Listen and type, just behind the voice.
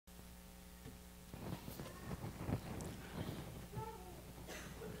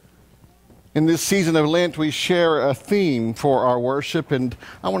In this season of Lent, we share a theme for our worship, and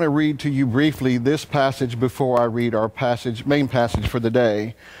I want to read to you briefly this passage before I read our main passage for the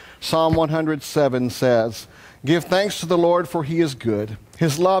day. Psalm 107 says, "Give thanks to the Lord, for he is good.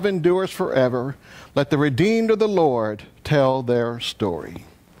 His love endures forever. Let the redeemed of the Lord tell their story."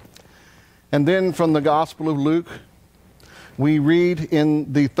 And then from the Gospel of Luke, we read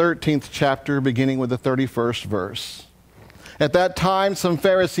in the 13th chapter, beginning with the 31st verse. At that time, some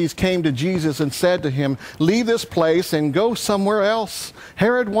Pharisees came to Jesus and said to him, "Leave this place and go somewhere else.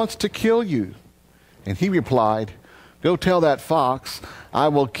 Herod wants to kill you." And he replied, "Go tell that fox, I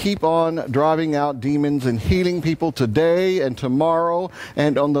will keep on driving out demons and healing people today and tomorrow,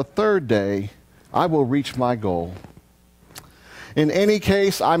 and on the third day I will reach my goal. In any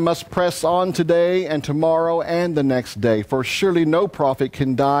case, I must press on today and tomorrow and the next day, for surely no prophet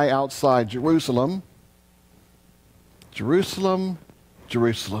can die outside Jerusalem. Jerusalem,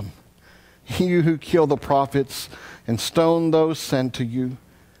 Jerusalem, you who kill the prophets and stone those sent to you.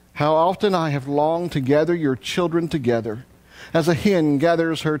 How often I have longed to gather your children together, as a hen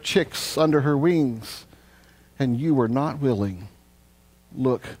gathers her chicks under her wings, and you were not willing.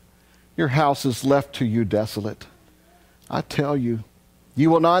 Look, your house is left to you desolate. I tell you, you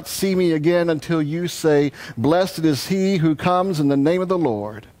will not see me again until you say, 'Blessed is he who comes in the name of the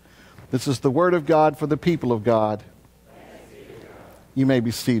Lord.'" This is the word of God for the people of God. You may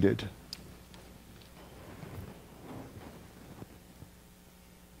be seated.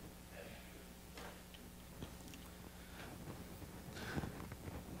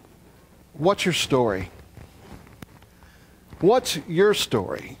 What's your story? What's your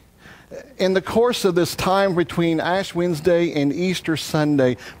story? In the course of this time between Ash Wednesday and Easter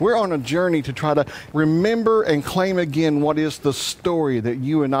Sunday, we're on a journey to try to remember and claim again what is the story that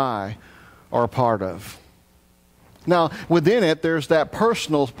you and I are a part of. Now, within it, there's that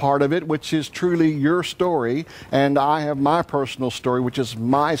personal part of it, which is truly your story, and I have my personal story, which is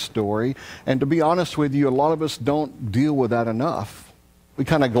my story. And to be honest with you, a lot of us don't deal with that enough. We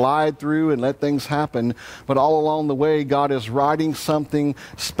kind of glide through and let things happen, but all along the way, God is writing something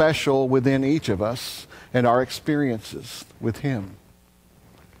special within each of us and our experiences with Him.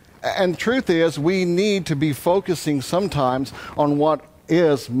 And the truth is, we need to be focusing sometimes on what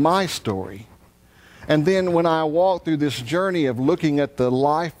is my story. And then when I walk through this journey of looking at the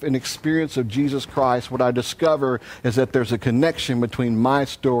life and experience of Jesus Christ, what I discover is that there's a connection between my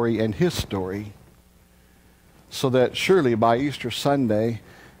story and His story. So that surely by Easter Sunday,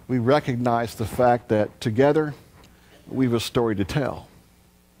 we recognize the fact that together, we have a story to tell.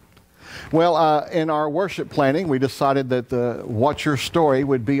 Well, in our worship planning, we decided that What's Your Story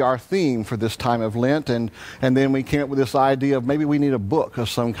would be our theme for this time of Lent. And then we came up with this idea of maybe we need a book of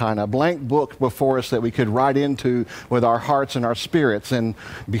some kind, a blank book before us that we could write into with our hearts and our spirits. And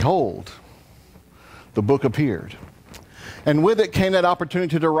behold, the book appeared. And with it came that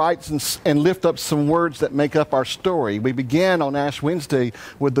opportunity to write and lift up some words that make up our story. We began on Ash Wednesday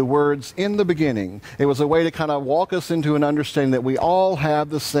with the words, "In the beginning." It was a way to kind of walk us into an understanding that we all have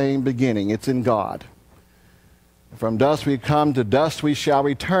the same beginning. It's in God. From dust we come, to dust we shall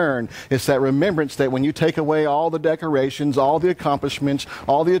return. It's that remembrance that when you take away all the decorations, all the accomplishments,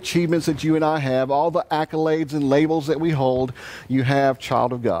 all the achievements that you and I have, all the accolades and labels that we hold, you have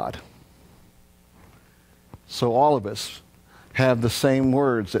child of God. So all of us have the same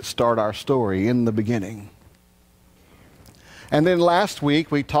words that start our story, in the beginning. And then last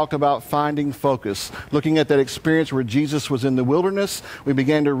week, we talked about finding focus. Looking at that experience where Jesus was in the wilderness, we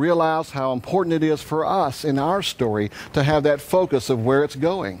began to realize how important it is for us in our story to have that focus of where it's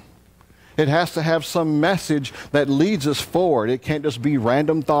going. It has to have some message that leads us forward. It can't just be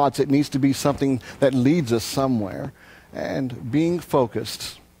random thoughts. It needs to be something that leads us somewhere. And being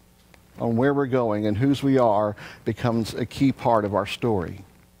focused on where we're going and whose we are becomes a key part of our story.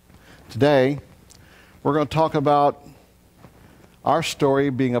 Today, we're going to talk about our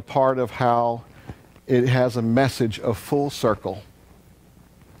story being a part of how it has a message of full circle.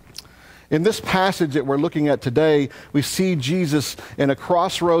 In this passage that we're looking at today, we see Jesus in a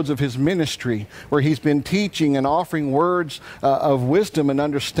crossroads of his ministry where he's been teaching and offering words of wisdom and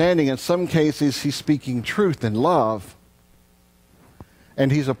understanding. In some cases, he's speaking truth and love.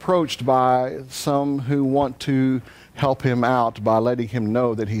 And he's approached by some who want to help him out by letting him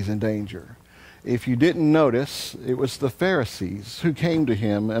know that he's in danger. If you didn't notice, it was the Pharisees who came to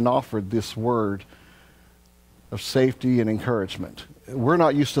him and offered this word of safety and encouragement. We're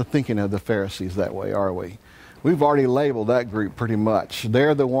not used to thinking of the Pharisees that way, are we? We've already labeled that group pretty much.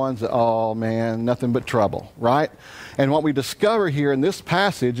 They're the ones that, oh man, nothing but trouble, right? And what we discover here in this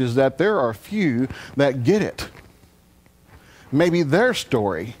passage is that there are a few that get it. Maybe their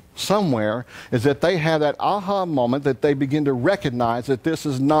story somewhere is that they have that aha moment that they begin to recognize that this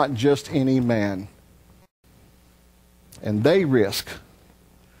is not just any man. And they risk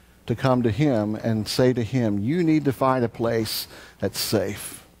to come to him and say to him, you need to find a place that's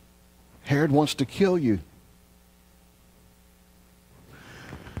safe. Herod wants to kill you.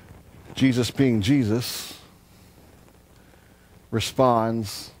 Jesus, being Jesus,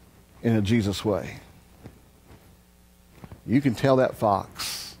 responds in a Jesus way. You can tell that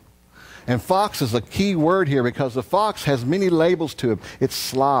fox. And fox is a key word here because the fox has many labels to it. It's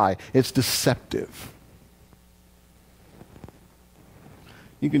sly. It's deceptive.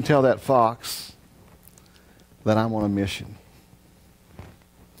 You can tell that fox that I'm on a mission.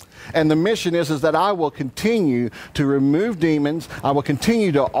 And the mission is that I will continue to remove demons. I will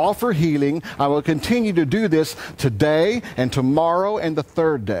continue to offer healing. I will continue to do this today and tomorrow and the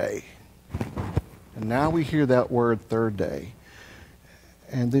third day. And now we hear that word, third day.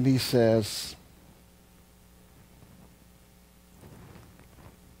 And then he says,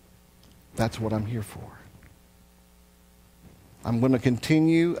 that's what I'm here for. I'm going to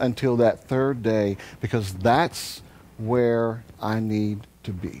continue until that third day because that's where I need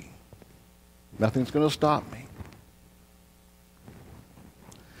to be. Nothing's going to stop me.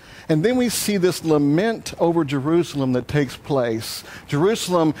 And then we see this lament over Jerusalem that takes place.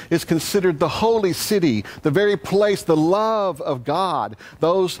 Jerusalem is considered the holy city, the very place, the love of God,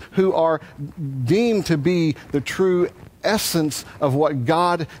 those who are deemed to be the true essence of what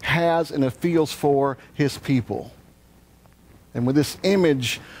God has and feels for his people. And with this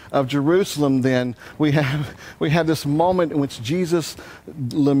image of Jerusalem, then, we have this moment in which Jesus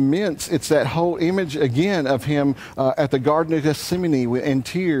laments. It's that whole image, again, of him at the Garden of Gethsemane in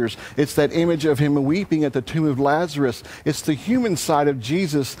tears. It's that image of him weeping at the tomb of Lazarus. It's the human side of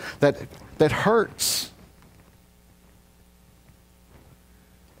Jesus that hurts.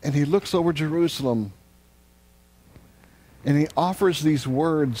 And he looks over Jerusalem, and he offers these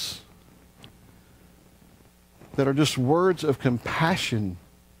words that are just words of compassion.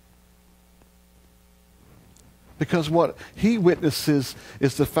 Because what he witnesses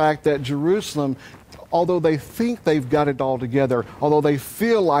is the fact that Jerusalem, although they think they've got it all together, although they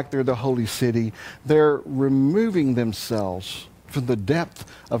feel like they're the holy city, they're removing themselves from the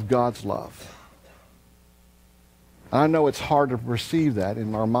depth of God's love. I know it's hard to perceive that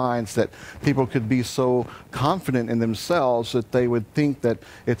in our minds, that people could be so confident in themselves that they would think that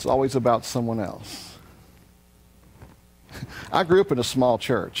it's always about someone else. I grew up in a small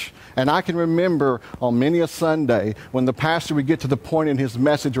church, and I can remember on many a Sunday when the pastor would get to the point in his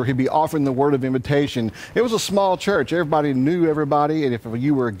message where he'd be offering the word of invitation. It was a small church. Everybody knew everybody, and if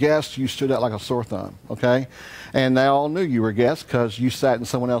you were a guest, you stood out like a sore thumb, okay? And they all knew you were a guest because you sat in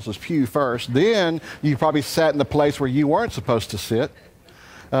someone else's pew first. Then you probably sat in the place where you weren't supposed to sit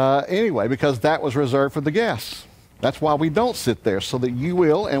anyway, because that was reserved for the guests. That's why we don't sit there, so that you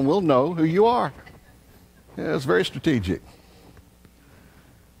will and will know who you are. Yeah, it's very strategic.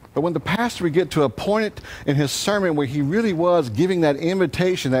 But when the pastor would get to a point in his sermon where he really was giving that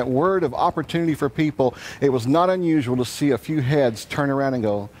invitation, that word of opportunity for people, it was not unusual to see a few heads turn around and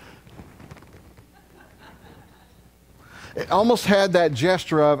go. It almost had that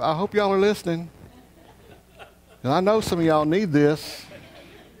gesture of, I hope y'all are listening. And I know some of y'all need this.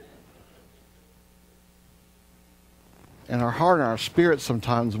 In our heart and our spirit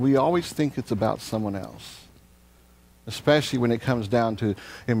sometimes, we always think it's about someone else. Especially when it comes down to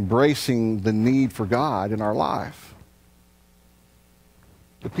embracing the need for God in our life.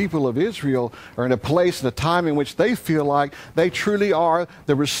 The people of Israel are in a place and a time in which they feel like they truly are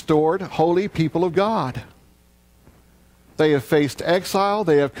the restored, holy people of God. They have faced exile.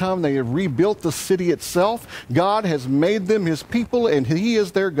 They have come. They have rebuilt the city itself. God has made them his people, and he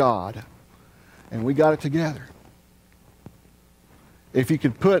is their God. And we got it together. If you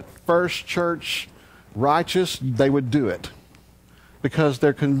could put First Church righteous, they would do it, because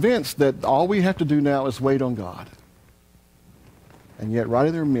they're convinced that all we have to do now is wait on God. And yet right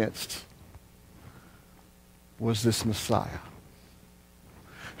in their midst was this Messiah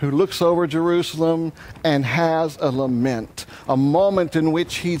who looks over Jerusalem and has a lament, a moment in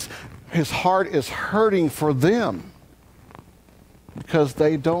which his heart is hurting for them because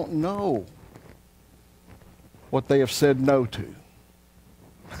they don't know what they have said no to.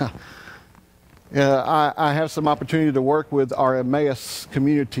 I have some opportunity to work with our Emmaus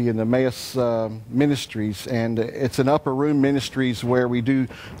community and Emmaus ministries, and it's an upper room ministries where we do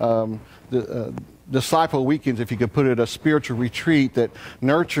disciple weekends, if you could put it, a spiritual retreat that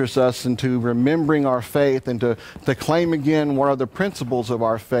nurtures us into remembering our faith and to claim again what are the principles of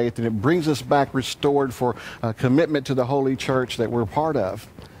our faith, and it brings us back restored for a commitment to the Holy Church that we're part of.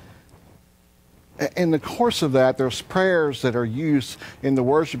 In the course of that, there's prayers that are used in the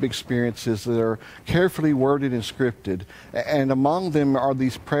worship experiences that are carefully worded and scripted. And among them are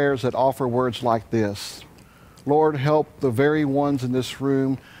these prayers that offer words like this: Lord, help the very ones in this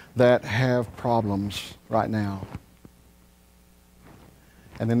room that have problems right now.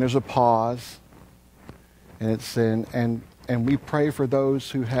 And then there's a pause, and it's saying, and we pray for those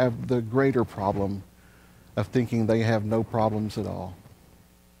who have the greater problem of thinking they have no problems at all.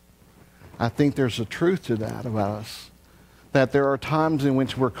 I think there's a truth to that about us, that there are times in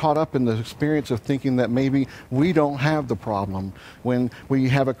which we're caught up in the experience of thinking that maybe we don't have the problem, when we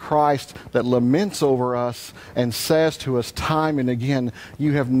have a Christ that laments over us and says to us time and again,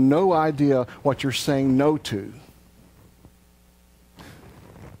 you have no idea what you're saying no to.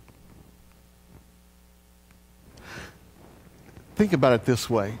 Think about it this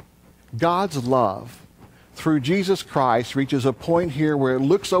way. God's love through Jesus Christ reaches a point here where it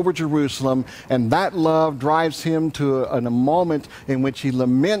looks over Jerusalem, and that love drives him to a moment in which he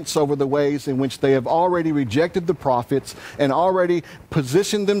laments over the ways in which they have already rejected the prophets and already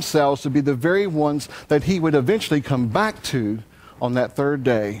positioned themselves to be the very ones that he would eventually come back to on that third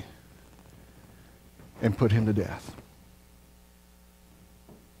day and put him to death.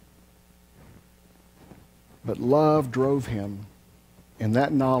 But love drove him, in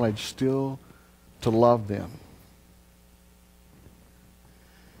that knowledge, still to love them.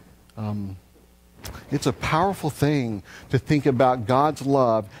 It's a powerful thing to think about God's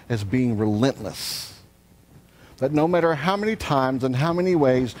love as being relentless. That no matter how many times and how many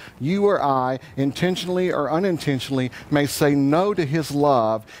ways you or I, intentionally or unintentionally, may say no to his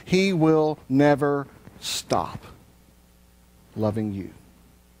love, he will never stop loving you.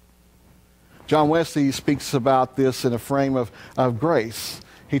 John Wesley speaks about this in a frame of grace.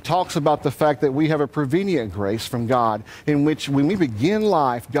 He talks about the fact that we have a prevenient grace from God, in which when we begin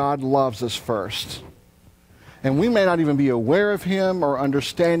life, God loves us first. And we may not even be aware of him or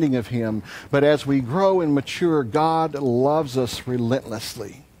understanding of him, but as we grow and mature, God loves us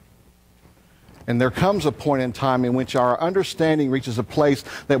relentlessly. And there comes a point in time in which our understanding reaches a place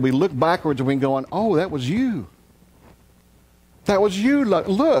that we look backwards and we go, oh, that was you. That was you.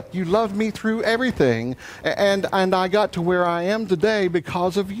 Look, you loved me through everything, and I got to where I am today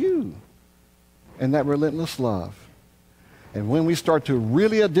because of you and that relentless love. And when we start to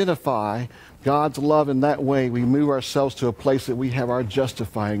really identify God's love in that way, we move ourselves to a place that we have our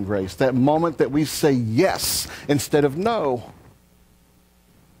justifying grace, that moment that we say yes instead of no,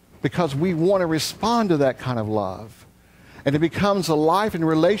 because we want to respond to that kind of love. And it becomes a life and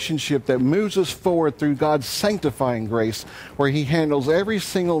relationship that moves us forward through God's sanctifying grace, where he handles every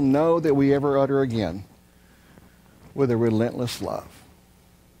single no that we ever utter again with a relentless love.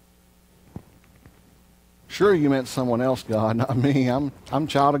 Sure, you meant someone else, God, not me. I'm a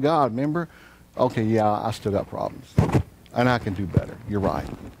child of God, remember? Okay, yeah, I still got problems. And I can do better. You're right.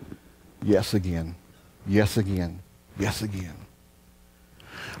 Yes again. Yes again. Yes again.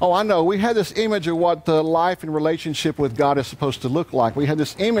 Oh, I know. We had this image of what the life and relationship with God is supposed to look like. We had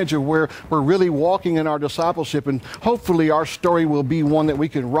this image of where we're really walking in our discipleship, and hopefully our story will be one that we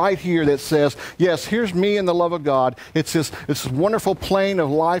can write here that says, yes, here's me in the love of God. It's this wonderful plane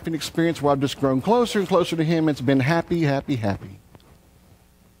of life and experience where I've just grown closer and closer to him. It's been happy, happy, happy.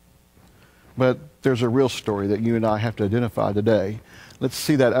 But there's a real story that you and I have to identify today. Let's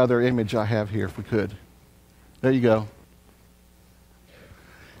see that other image I have here if we could. There you go.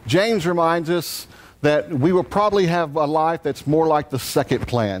 James reminds us that we will probably have a life that's more like the second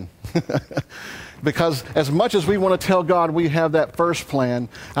plan. Because as much as we want to tell God we have that first plan,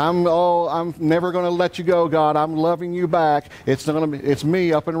 I'm never going to let you go, God. I'm loving you back. It's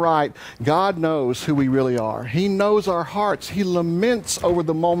me up and right. God knows who we really are. He knows our hearts. He laments over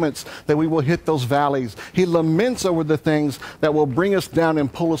the moments that we will hit those valleys. He laments over the things that will bring us down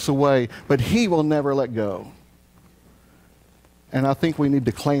and pull us away, but he will never let go. And I think we need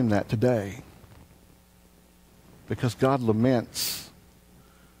to claim that today, because God laments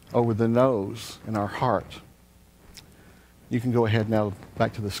over the no's in our heart. You can go ahead now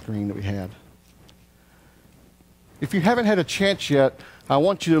back to the screen that we had. If you haven't had a chance yet, I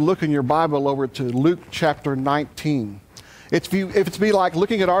want you to look in your Bible over to Luke chapter 19. If it's be like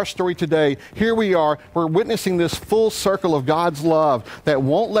looking at our story today, here we are, we're witnessing this full circle of God's love that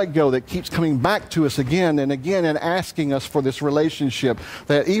won't let go, that keeps coming back to us again and again and asking us for this relationship,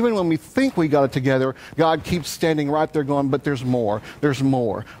 that even when we think we got it together, God keeps standing right there going, but there's more, there's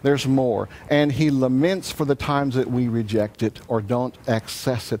more, there's more. And he laments for the times that we reject it or don't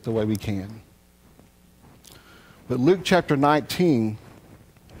access it the way we can. But Luke chapter 19,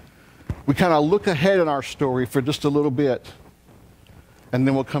 we kind of look ahead in our story for just a little bit, and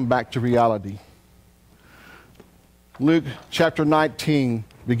then we'll come back to reality. Luke chapter 19,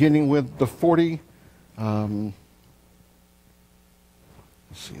 beginning with the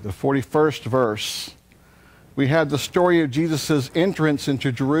 41st verse. We have the story of Jesus' entrance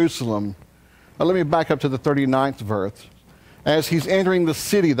into Jerusalem. Now let me back up to the 39th verse. As he's entering the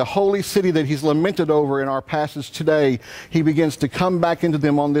city, the holy city that he's lamented over in our passage today, he begins to come back into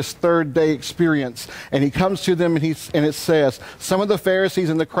them on this third day experience. And he comes to them and it says, some of the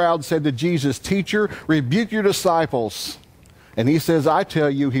Pharisees in the crowd said to Jesus, "Teacher, rebuke your disciples." And he says, "I tell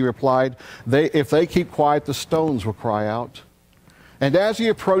you," he replied, "if they keep quiet, the stones will cry out." And as he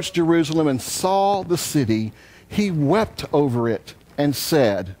approached Jerusalem and saw the city, he wept over it and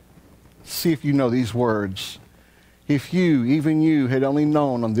said, see if you know these words, "If you, even you, had only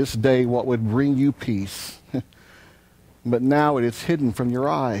known on this day what would bring you peace. But now it is hidden from your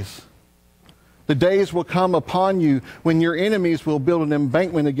eyes. The days will come upon you when your enemies will build an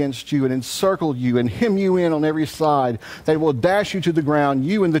embankment against you and encircle you and hem you in on every side. They will dash you to the ground,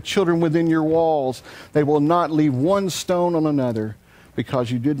 you and the children within your walls. They will not leave one stone on another, because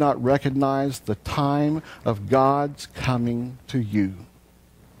you did not recognize the time of God's coming to you."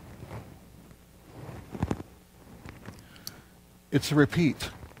 It's a repeat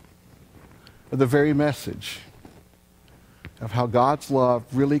of the very message of how God's love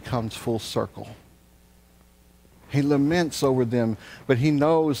really comes full circle. He laments over them, but he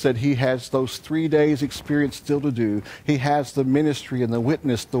knows that he has those 3 days experience still to do. He has the ministry and the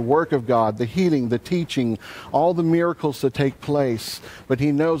witness, the work of God, the healing, the teaching, all the miracles that take place. But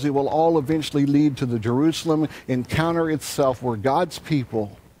he knows it will all eventually lead to the Jerusalem encounter itself, where God's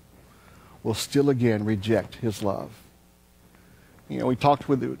people will still again reject his love. You know, we talked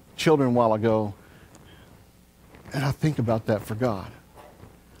with the children a while ago, and I think about that for God.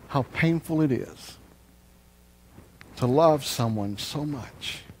 How painful it is to love someone so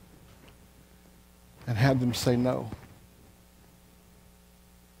much and have them say no.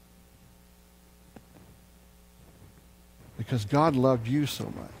 Because God loved you so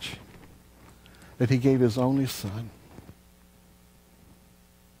much that he gave his only Son,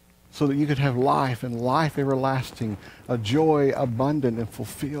 so that you could have life and life everlasting, a joy abundant and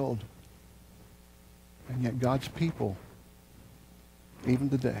fulfilled. And yet God's people, even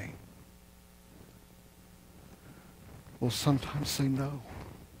today, will sometimes say no.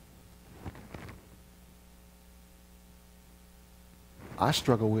 I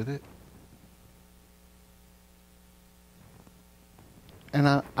struggle with it.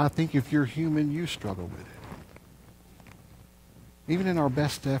 And I think if you're human, you struggle with it. Even in our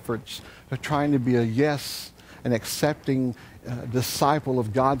best efforts of trying to be a yes and accepting disciple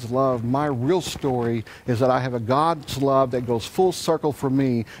of God's love, my real story is that I have a God's love that goes full circle for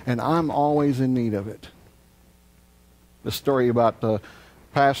me, and I'm always in need of it. The story about the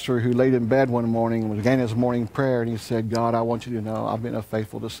pastor who laid in bed one morning and began his morning prayer, and he said, "God, I want you to know I've been a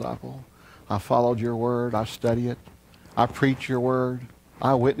faithful disciple. I followed your word. I study it. I preach your word.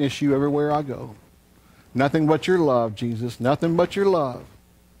 I witness you everywhere I go. Nothing but your love, Jesus. Nothing but your love.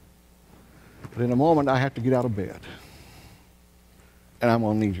 But in a moment, I have to get out of bed. And I'm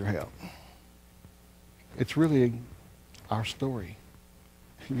going to need your help." It's really our story.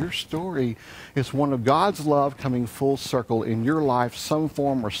 Your story is one of God's love coming full circle in your life, some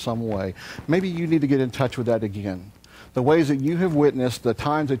form or some way. Maybe you need to get in touch with that again. The ways that you have witnessed, the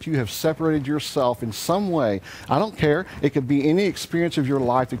times that you have separated yourself in some way. I don't care. It could be any experience of your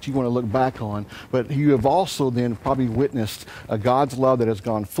life that you want to look back on, but you have also then probably witnessed a God's love that has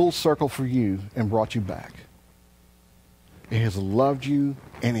gone full circle for you and brought you back. It has loved you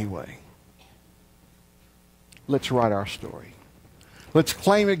anyway. Let's write our story. Let's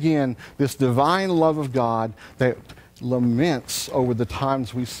claim again this divine love of God that laments over the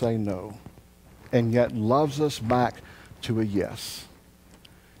times we say no, and yet loves us back to a yes.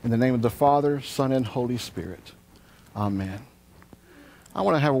 In the name of the Father, Son, and Holy Spirit. Amen. I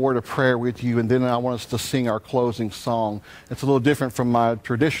want to have a word of prayer with you, and then I want us to sing our closing song. It's a little different from my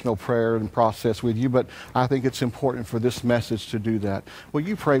traditional prayer and process with you, but I think it's important for this message to do that. Will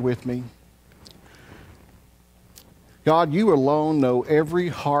you pray with me? God, you alone know every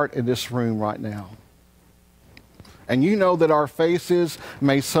heart in this room right now. And you know that our faces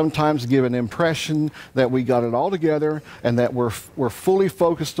may sometimes give an impression that we got it all together and that we're fully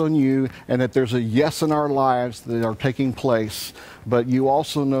focused on you and that there's a yes in our lives that are taking place. But you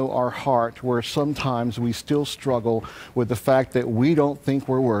also know our heart, where sometimes we still struggle with the fact that we don't think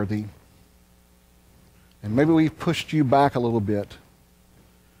we're worthy. And maybe we've pushed you back a little bit.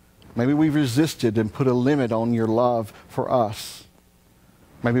 Maybe we've resisted and put a limit on your love for us.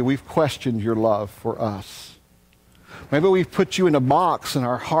 Maybe we've questioned your love for us. Maybe we've put you in a box in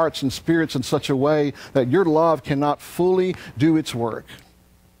our hearts and spirits in such a way that your love cannot fully do its work.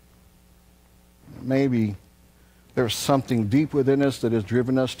 Maybe there's something deep within us that has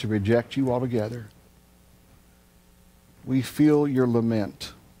driven us to reject you altogether. We feel your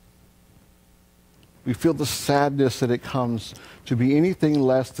lament. We feel the sadness that it comes to be anything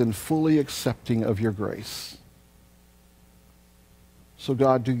less than fully accepting of your grace. So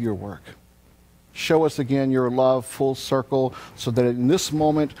God, do your work. Show us again your love full circle so that in this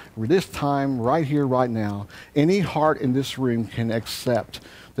moment, or this time, right here, right now, any heart in this room can accept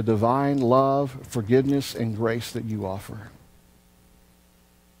the divine love, forgiveness, and grace that you offer.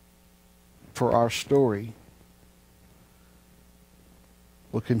 For our story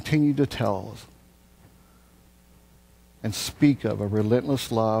will continue to tell us and speak of a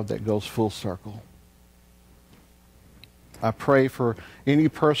relentless love that goes full circle. I pray for any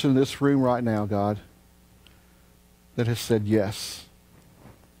person in this room right now, God, that has said yes,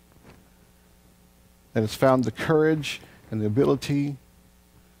 that has found the courage and the ability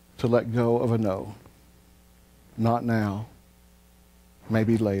to let go of a no. Not now,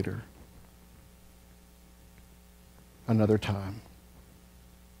 maybe later, another time,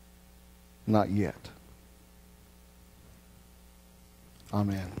 not yet.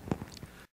 Amen.